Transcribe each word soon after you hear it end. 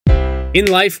In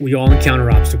life, we all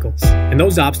encounter obstacles, and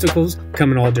those obstacles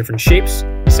come in all different shapes,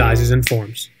 sizes, and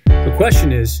forms. The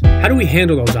question is, how do we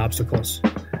handle those obstacles?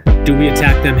 Do we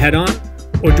attack them head on,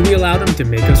 or do we allow them to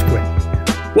make us quit?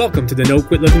 Welcome to the No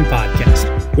Quit Living podcast,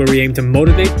 where we aim to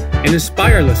motivate and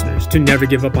inspire listeners to never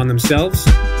give up on themselves,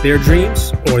 their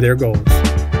dreams, or their goals.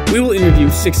 We will interview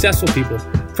successful people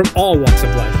from all walks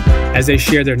of life as they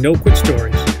share their no-quit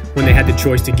stories when they had the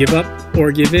choice to give up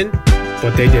or give in,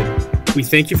 but they didn't. We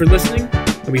thank you for listening,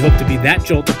 and we hope to be that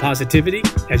jolt of positivity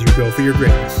as you go for your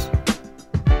greatness.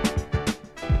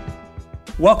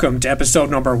 Welcome to episode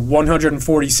number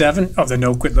 147 of the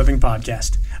No Quit Living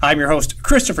podcast. I'm your host,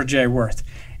 Christopher J. Worth,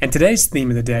 and today's theme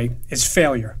of the day is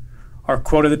failure. Our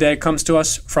quote of the day comes to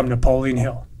us from Napoleon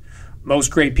Hill.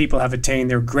 Most great people have attained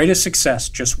their greatest success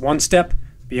just one step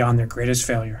beyond their greatest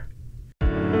failure.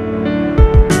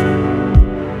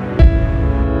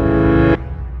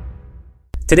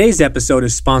 Today's episode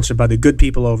is sponsored by the good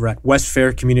people over at West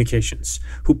Fair Communications,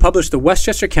 who publish the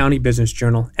Westchester County Business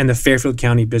Journal and the Fairfield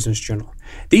County Business Journal.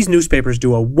 These newspapers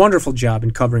do a wonderful job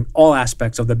in covering all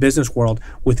aspects of the business world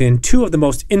within two of the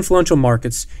most influential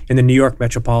markets in the New York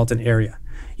metropolitan area.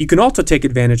 You can also take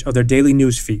advantage of their daily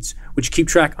news feeds, which keep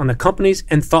track on the companies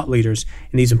and thought leaders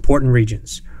in these important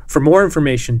regions. For more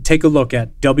information, take a look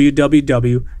at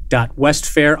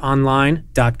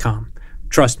www.westfaironline.com.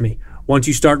 Trust me, once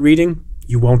you start reading,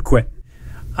 you won't quit.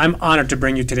 I'm honored to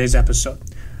bring you today's episode.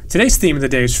 Today's theme of the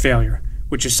day is failure,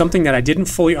 which is something that I didn't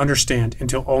fully understand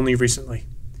until only recently.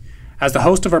 As the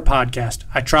host of our podcast,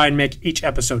 I try and make each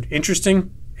episode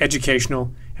interesting,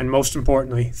 educational, and most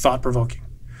importantly, thought-provoking.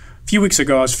 A few weeks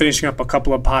ago, I was finishing up a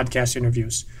couple of podcast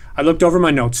interviews. I looked over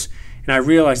my notes, and I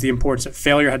realized the importance that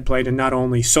failure had played in not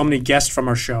only so many guests from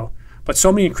our show, but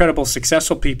so many incredible,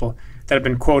 successful people that have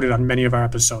been quoted on many of our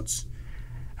episodes.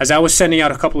 As I was sending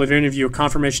out a couple of interview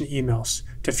confirmation emails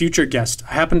to future guests,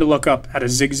 I happened to look up at a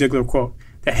Zig Ziglar quote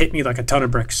that hit me like a ton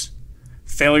of bricks.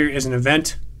 Failure is an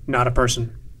event, not a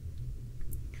person.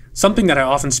 Something that I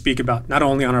often speak about, not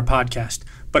only on our podcast,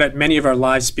 but at many of our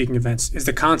live speaking events, is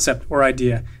the concept or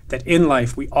idea that in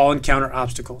life we all encounter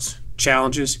obstacles,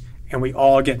 challenges, and we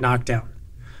all get knocked down.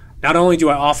 Not only do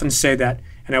I often say that,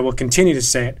 and I will continue to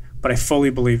say it, but I fully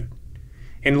believe it.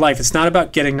 In life, it's not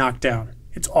about getting knocked down.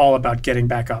 It's all about getting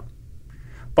back up.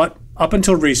 But up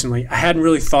until recently, I hadn't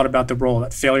really thought about the role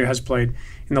that failure has played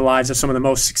in the lives of some of the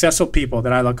most successful people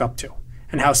that I look up to,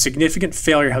 and how significant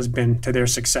failure has been to their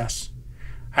success.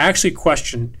 I actually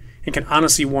question and can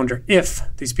honestly wonder if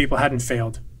these people hadn't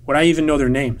failed, would I even know their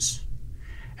names?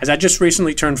 As I just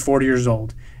recently turned 40 years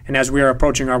old, and as we are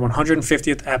approaching our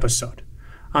 150th episode,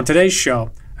 on today's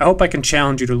show, I hope I can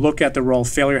challenge you to look at the role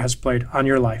failure has played on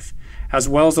your life, as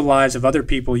well as the lives of other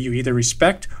people you either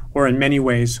respect or in many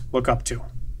ways look up to.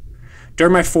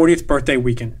 During my 40th birthday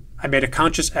weekend, I made a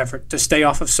conscious effort to stay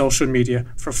off of social media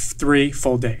for 3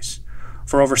 full days.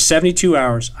 For over 72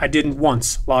 hours, I didn't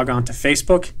once log on to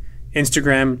Facebook,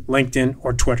 Instagram, LinkedIn,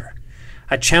 or Twitter.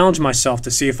 I challenged myself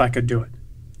to see if I could do it.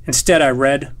 Instead, I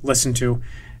read, listened to,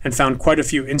 and found quite a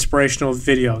few inspirational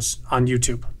videos on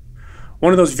YouTube.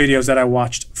 One of those videos that I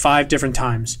watched 5 different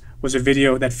times was a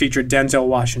video that featured Denzel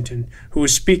Washington, who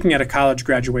was speaking at a college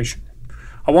graduation.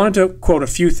 I wanted to quote a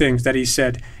few things that he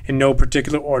said in no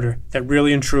particular order that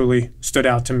really and truly stood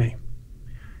out to me.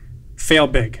 Fail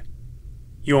big.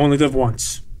 You only live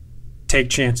once. Take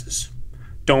chances.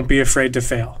 Don't be afraid to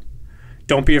fail.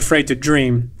 Don't be afraid to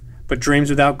dream, but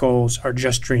dreams without goals are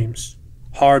just dreams.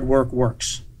 Hard work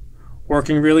works.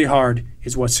 Working really hard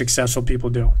is what successful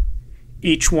people do.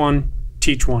 Each one,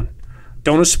 teach one.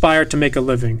 Don't aspire to make a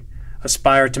living.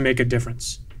 Aspire to make a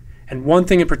difference. And one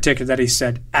thing in particular that he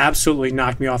said absolutely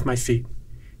knocked me off my feet.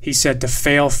 He said to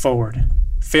fail forward.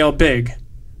 Fail big,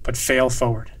 but fail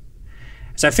forward.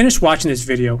 As I finished watching this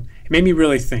video, it made me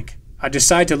really think. I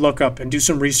decided to look up and do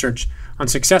some research on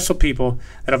successful people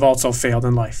that have also failed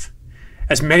in life.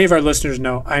 As many of our listeners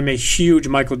know, I'm a huge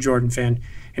Michael Jordan fan,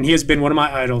 and he has been one of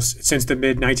my idols since the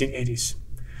mid-1980s.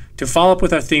 To follow up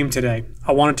with our theme today,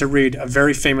 I wanted to read a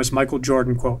very famous Michael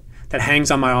Jordan quote that hangs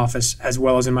on my office as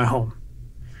well as in my home.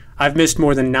 I've missed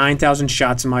more than 9,000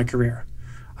 shots in my career.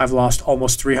 I've lost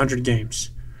almost 300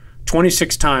 games.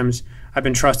 26 times I've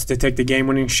been trusted to take the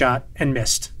game-winning shot and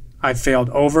missed. I've failed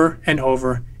over and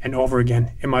over and over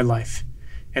again in my life,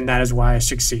 and that is why I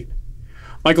succeed.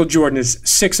 Michael Jordan is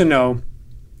 6-0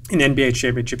 in NBA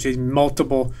championships. He's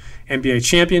multiple NBA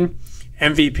champion,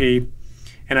 MVP,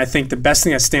 and I think the best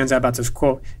thing that stands out about this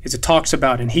quote is he talks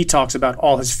about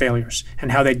all his failures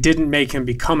and how they didn't make him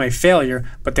become a failure,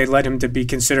 but they led him to be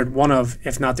considered one of,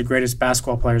 if not the greatest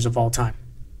basketball players of all time.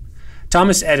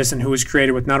 Thomas Edison, who was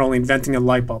created with not only inventing a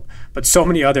light bulb, but so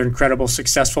many other incredible,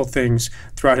 successful things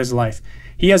throughout his life.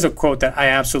 He has a quote that I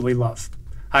absolutely love.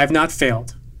 "I have not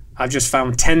failed. I've just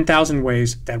found 10,000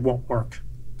 ways that won't work."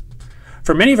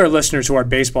 For many of our listeners who are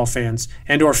baseball fans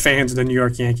and or fans of the New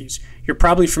York Yankees, you're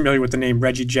probably familiar with the name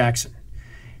Reggie Jackson.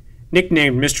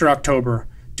 Nicknamed Mr. October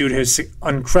due to his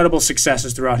incredible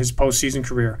successes throughout his postseason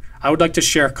career, I would like to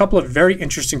share a couple of very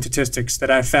interesting statistics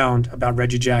that I found about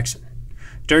Reggie Jackson.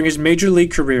 During his major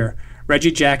league career,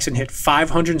 Reggie Jackson hit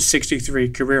 563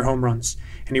 career home runs,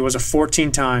 and he was a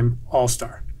 14-time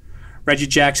All-Star. Reggie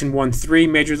Jackson won 3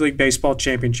 Major League Baseball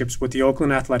championships with the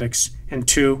Oakland Athletics and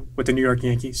 2 with the New York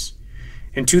Yankees.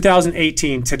 In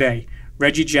 2018, today,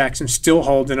 Reggie Jackson still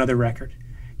holds another record.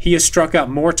 He has struck out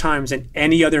more times than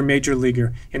any other major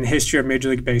leaguer in the history of Major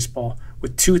League Baseball,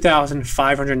 with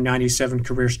 2,597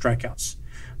 career strikeouts.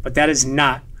 But that is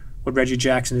not what Reggie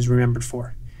Jackson is remembered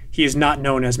for. He is not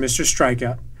known as Mr.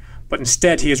 Strikeout, but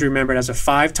instead he is remembered as a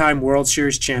 5-time World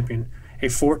Series champion, a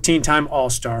 14-time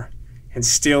All-Star, and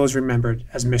still is remembered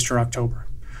as Mr. October.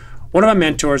 One of my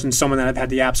mentors and someone that I've had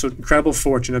the absolute incredible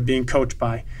fortune of being coached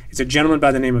by is a gentleman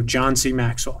by the name of John C.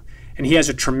 Maxwell, and he has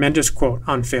a tremendous quote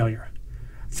on failure.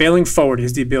 "Failing forward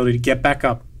is the ability to get back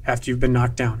up after you've been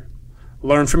knocked down,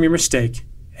 learn from your mistake,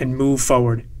 and move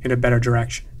forward in a better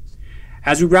direction."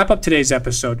 As we wrap up today's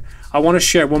episode, I want to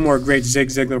share one more great Zig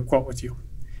Ziglar quote with you.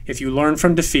 "If you learn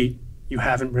from defeat, you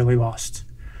haven't really lost."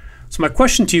 So my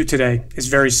question to you today is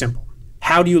very simple.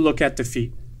 How do you look at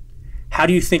defeat? How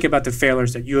do you think about the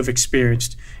failures that you have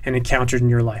experienced and encountered in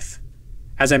your life?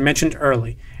 As I mentioned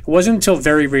early, it wasn't until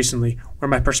very recently where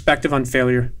my perspective on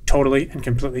failure totally and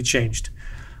completely changed.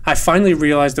 I finally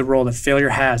realized the role that failure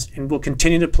has and will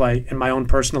continue to play in my own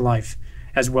personal life,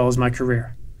 as well as my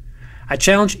career. I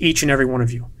challenge each and every one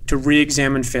of you to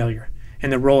re-examine failure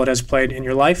and the role it has played in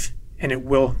your life, and it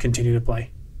will continue to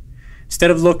play.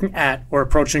 Instead of looking at or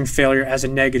approaching failure as a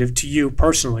negative to you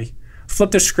personally,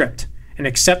 flip the script and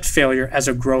accept failure as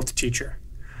a growth teacher.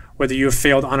 Whether you have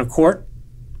failed on a court,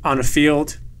 on a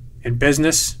field, in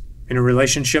business, in a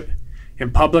relationship, in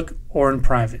public, or in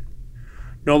private.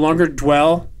 No longer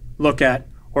dwell, look at,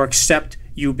 or accept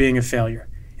you being a failure.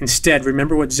 Instead,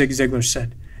 remember what Zig Ziglar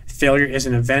said: failure is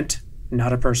an event,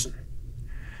 not a person.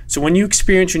 So when you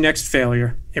experience your next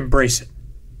failure, embrace it.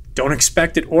 Don't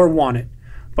expect it or want it,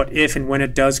 but if and when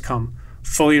it does come,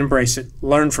 fully embrace it,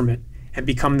 learn from it, and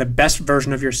become the best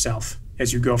version of yourself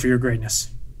as you go for your greatness.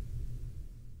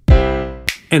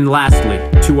 And lastly,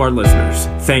 to our listeners,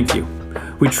 thank you.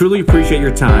 We truly appreciate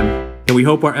your time, and we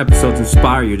hope our episodes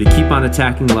inspire you to keep on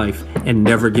attacking life and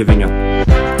never giving up.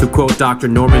 To quote Dr.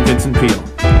 Norman Vincent Peale,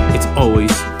 "It's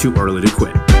always too early to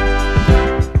quit."